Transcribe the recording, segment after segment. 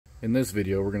In this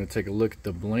video, we're going to take a look at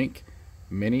the Blink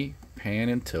Mini Pan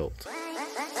and Tilt.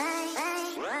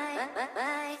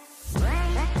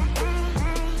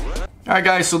 Alright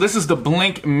guys, so this is the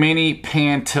Blink Mini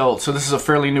Pan Tilt. So this is a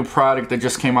fairly new product that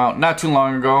just came out not too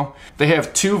long ago. They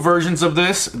have two versions of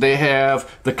this. They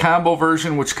have the combo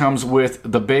version, which comes with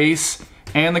the base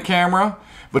and the camera.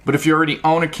 But if you already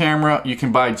own a camera, you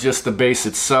can buy just the base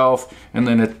itself and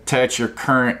then attach your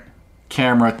current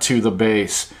camera to the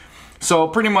base. So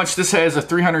pretty much this has a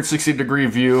 360-degree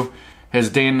view, has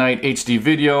day and night HD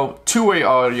video, two-way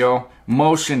audio,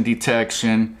 motion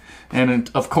detection,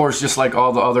 and of course, just like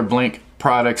all the other Blink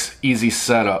products, easy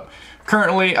setup.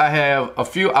 Currently, I have a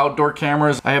few outdoor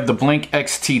cameras. I have the Blink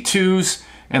XT2s,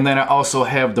 and then I also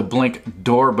have the Blink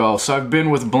doorbell. So I've been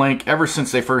with Blink ever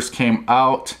since they first came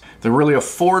out. They're really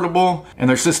affordable, and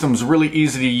their system's really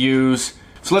easy to use.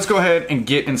 So let's go ahead and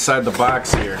get inside the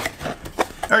box here.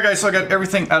 Alright guys, so I got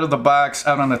everything out of the box,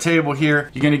 out on the table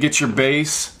here. You're going to get your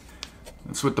base.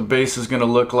 That's what the base is going to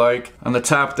look like. On the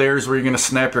top there is where you're going to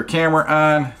snap your camera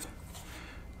on.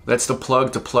 That's the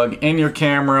plug to plug in your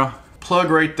camera. Plug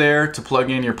right there to plug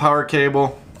in your power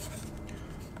cable.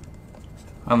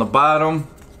 On the bottom,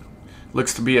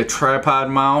 looks to be a tripod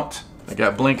mount. I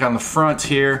got Blink on the front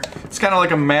here. It's kind of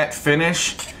like a matte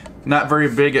finish. Not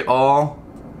very big at all.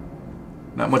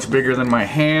 Not much bigger than my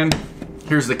hand.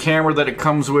 Here's the camera that it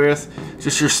comes with.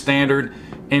 Just your standard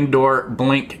indoor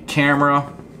Blink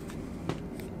camera.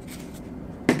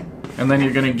 And then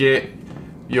you're going to get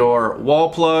your wall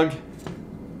plug.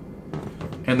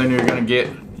 And then you're going to get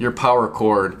your power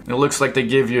cord. It looks like they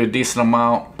give you a decent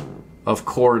amount of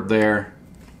cord there.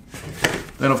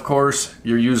 Then of course,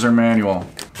 your user manual.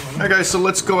 Alright guys, so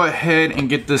let's go ahead and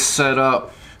get this set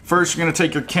up. First, you're going to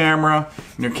take your camera.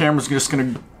 And your camera's just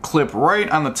going to clip right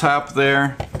on the top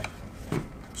there.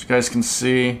 As you guys can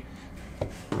see,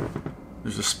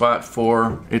 there's a spot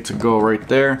for it to go right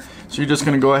there. So you're just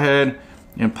going to go ahead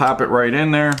and pop it right in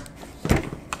there.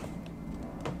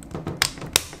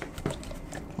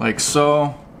 Like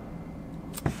so.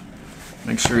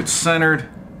 Make sure it's centered.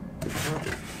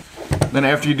 Then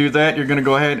after you do that, you're going to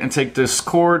go ahead and take this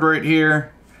cord right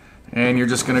here and you're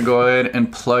just going to go ahead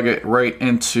and plug it right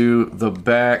into the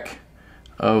back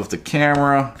of the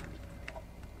camera.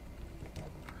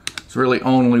 There's really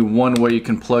only one way you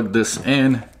can plug this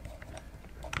in.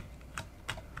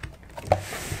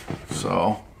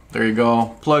 So there you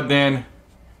go, plugged in,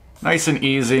 nice and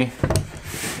easy.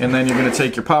 And then you're going to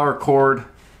take your power cord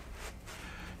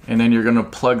and then you're going to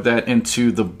plug that into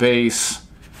the base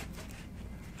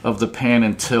of the pan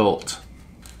and tilt.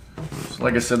 So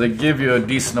like I said, they give you a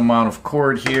decent amount of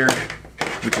cord here,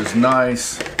 which is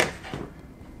nice.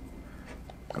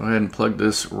 Go ahead and plug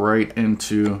this right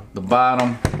into the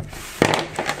bottom.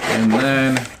 And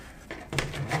then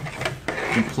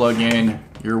you can plug in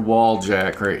your wall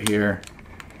jack right here.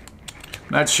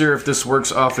 Not sure if this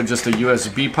works off of just a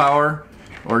USB power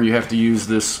or you have to use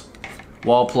this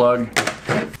wall plug.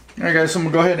 Alright guys, so I'm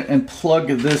going to go ahead and plug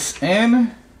this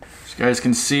in. As you guys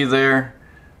can see there,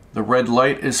 the red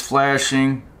light is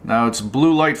flashing. Now it's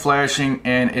blue light flashing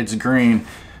and it's green.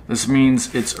 This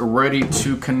means it's ready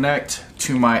to connect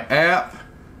to my app.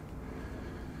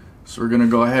 So we're going to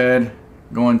go ahead,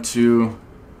 go into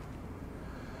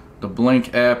the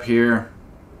Blink app here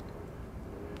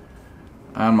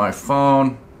on my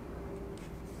phone.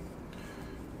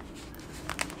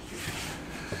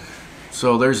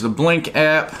 So there's the Blink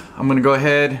app. I'm going to go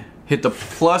ahead, hit the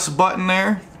plus button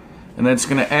there, and then it's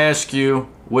going to ask you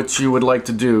what you would like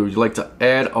to do. You'd like to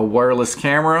add a wireless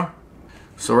camera.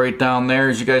 So right down there,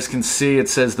 as you guys can see, it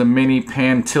says the Mini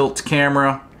Pan Tilt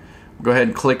camera. Go ahead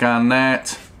and click on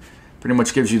that. Pretty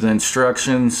much gives you the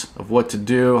instructions of what to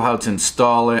do, how to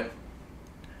install it.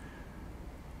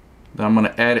 Then I'm going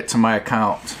to add it to my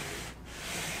account.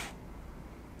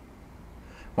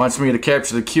 Wants me to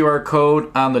capture the QR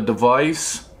code on the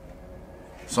device.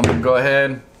 So I'm going to go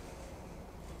ahead.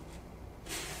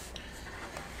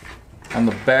 On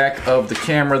the back of the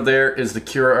camera there is the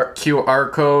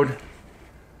QR code.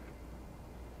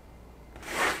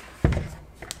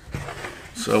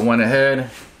 So I went ahead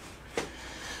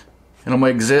and I'm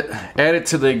going to add it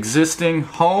to the existing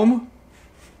home.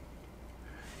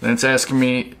 Then it's asking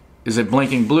me, is it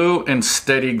blinking blue and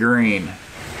steady green?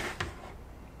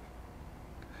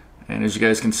 And as you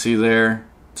guys can see there,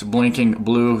 it's blinking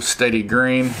blue, steady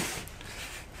green.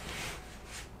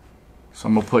 So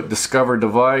I'm going to put discover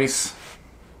device.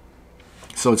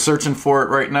 So it's searching for it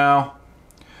right now.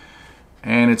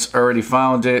 And it's already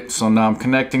found it. So now I'm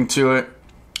connecting to it.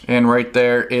 And right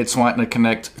there, it's wanting to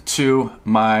connect to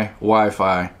my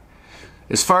Wi-Fi.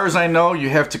 As far as I know, you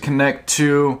have to connect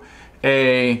to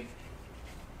a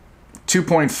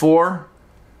 2.4.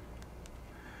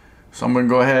 So I'm going to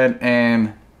go ahead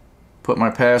and put my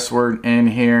password in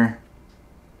here.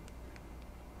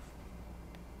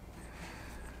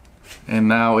 And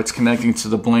now it's connecting to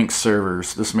the Blink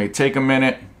servers. This may take a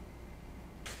minute.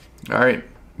 Alright,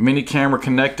 mini camera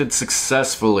connected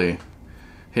successfully.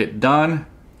 Hit done.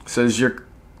 It says your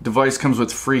device comes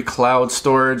with free cloud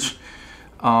storage.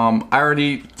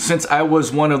 Since I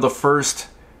was one of the first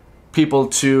people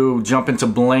to jump into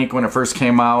Blink when it first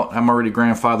came out, I'm already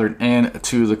grandfathered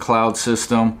into the cloud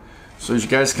system. So as you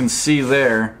guys can see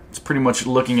there, it's pretty much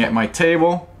looking at my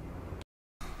table.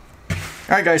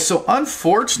 Alright guys, so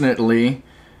unfortunately,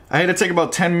 I had to take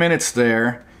about 10 minutes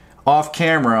there off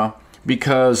camera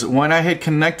because when I had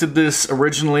connected this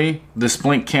originally, this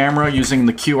Blink camera using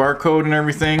the QR code and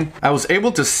everything, I was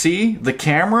able to see the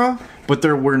camera, but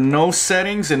there were no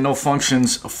settings and no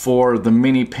functions for the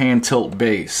mini pan tilt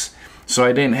base. So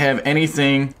I didn't have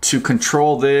anything to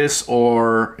control this,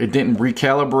 or it didn't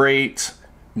recalibrate,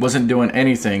 wasn't doing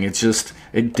anything.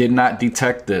 It did not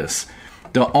detect this.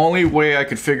 The only way I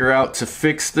could figure out to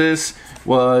fix this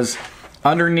was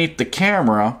underneath the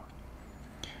camera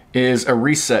is a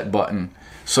reset button.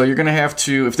 So you're gonna have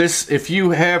to, if you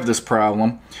have this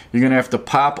problem, you're gonna have to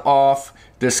pop off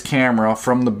this camera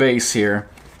from the base here,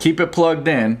 keep it plugged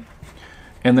in,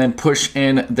 and then push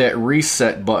in that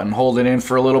reset button. Hold it in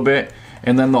for a little bit,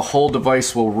 and then the whole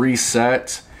device will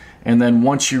reset. And then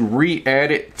once you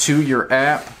re-add it to your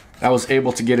app, I was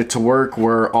able to get it to work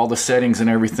where all the settings and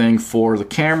everything for the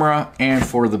camera and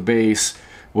for the base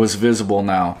was visible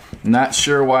now. Not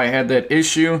sure why I had that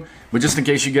issue, but just in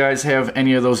case you guys have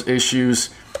any of those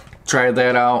issues, try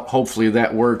that out. Hopefully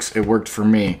that works. It worked for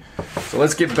me. So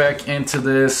let's get back into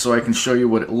this so I can show you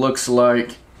what it looks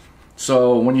like.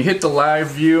 So when you hit the live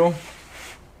view,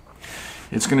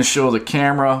 it's going to show the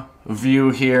camera view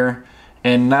here.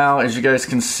 And now, as you guys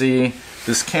can see,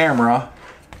 this camera,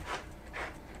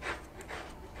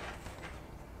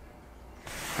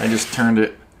 I just turned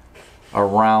it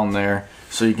around there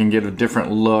so you can get a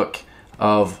different look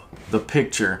of the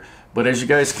picture. But as you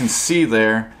guys can see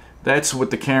there, that's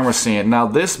what the camera's seeing. Now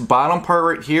this bottom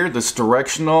part right here, this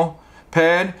directional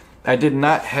pad, I did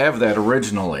not have that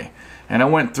originally. And I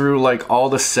went through like all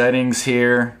the settings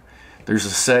here. There's the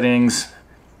settings.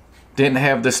 Didn't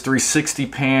have this 360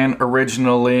 pan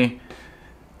originally.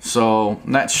 So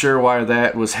not sure why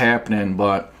that was happening,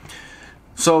 but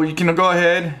so you can go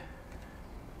ahead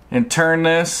and turn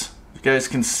this. You guys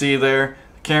can see there,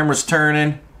 the camera's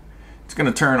turning. It's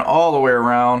going to turn all the way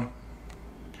around.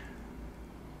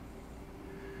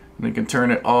 And you can turn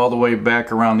it all the way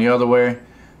back around the other way.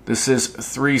 This is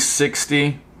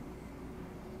 360.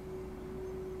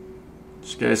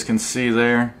 As you guys can see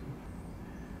there.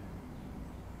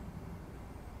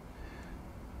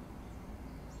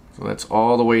 So that's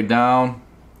all the way down.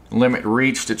 Limit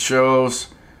reached, it shows.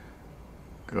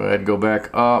 Go ahead and go back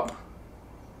up.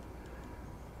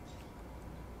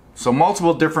 So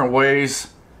multiple different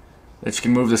ways that you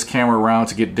can move this camera around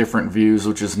to get different views,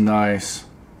 which is nice.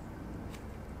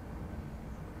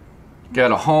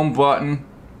 Got a home button,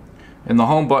 and the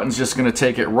home button's just going to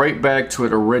take it right back to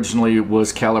it originally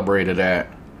was calibrated at.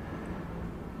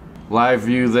 Live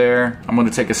view there. I'm going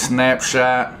to take a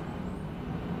snapshot.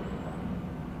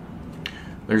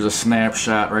 There's a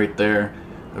snapshot right there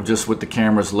of just what the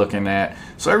camera's looking at.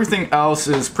 So everything else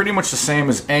is pretty much the same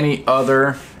as any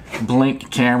other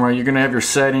Blink camera. You're gonna have your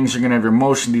settings, you're gonna have your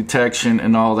motion detection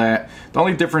and all that. The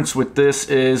only difference with this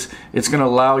is it's gonna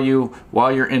allow you,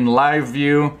 while you're in live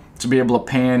view, to be able to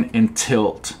pan and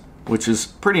tilt, which is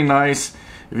pretty nice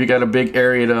if you got a big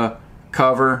area to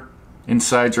cover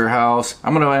inside your house.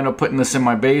 I'm gonna end up putting this in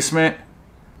my basement,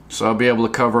 so I'll be able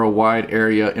to cover a wide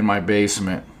area in my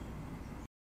basement.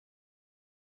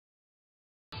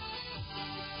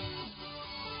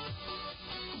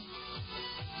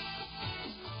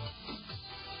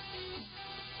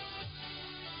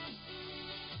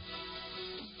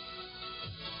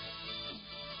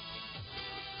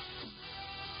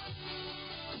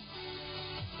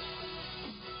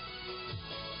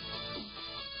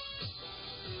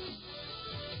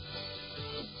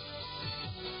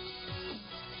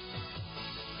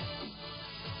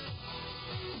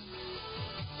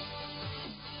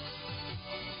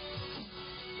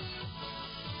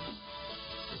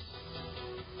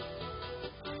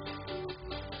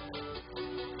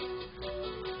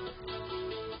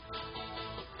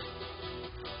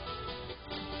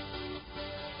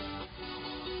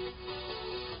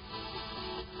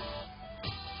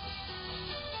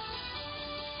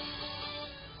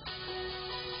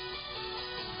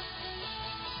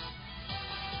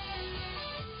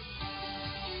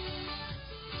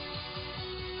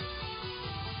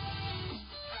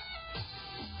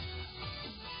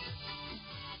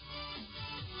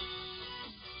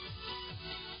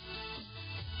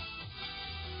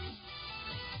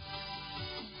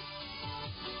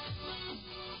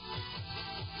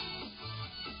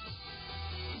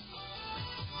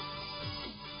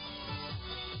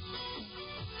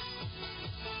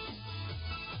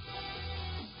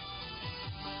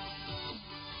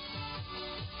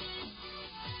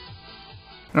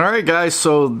 Alright guys,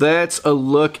 so that's a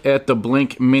look at the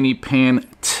Blink Mini Pan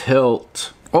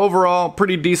Tilt. Overall,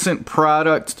 pretty decent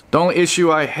product. The only issue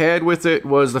I had with it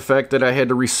was the fact that I had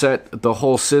to reset the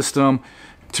whole system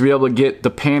to be able to get the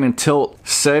pan and tilt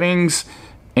settings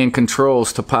and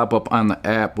controls to pop up on the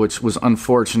app, which was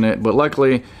unfortunate, but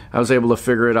luckily I was able to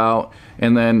figure it out.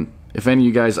 And then if any of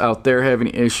you guys out there have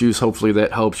any issues, hopefully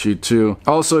that helps you too.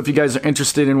 Also, if you guys are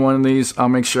interested in one of these, I'll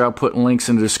make sure I'll put links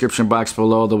in the description box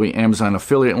below. There'll be Amazon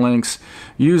affiliate links.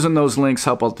 Using those links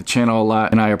help out the channel a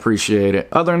lot, and I appreciate it.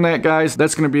 Other than that, guys,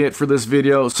 that's going to be it for this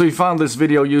video. So if you found this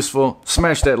video useful,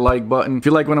 smash that like button. If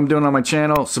you like what I'm doing on my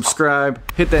channel, subscribe,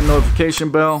 hit that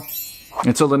notification bell.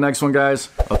 Until the next one, guys,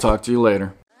 I'll talk to you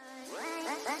later.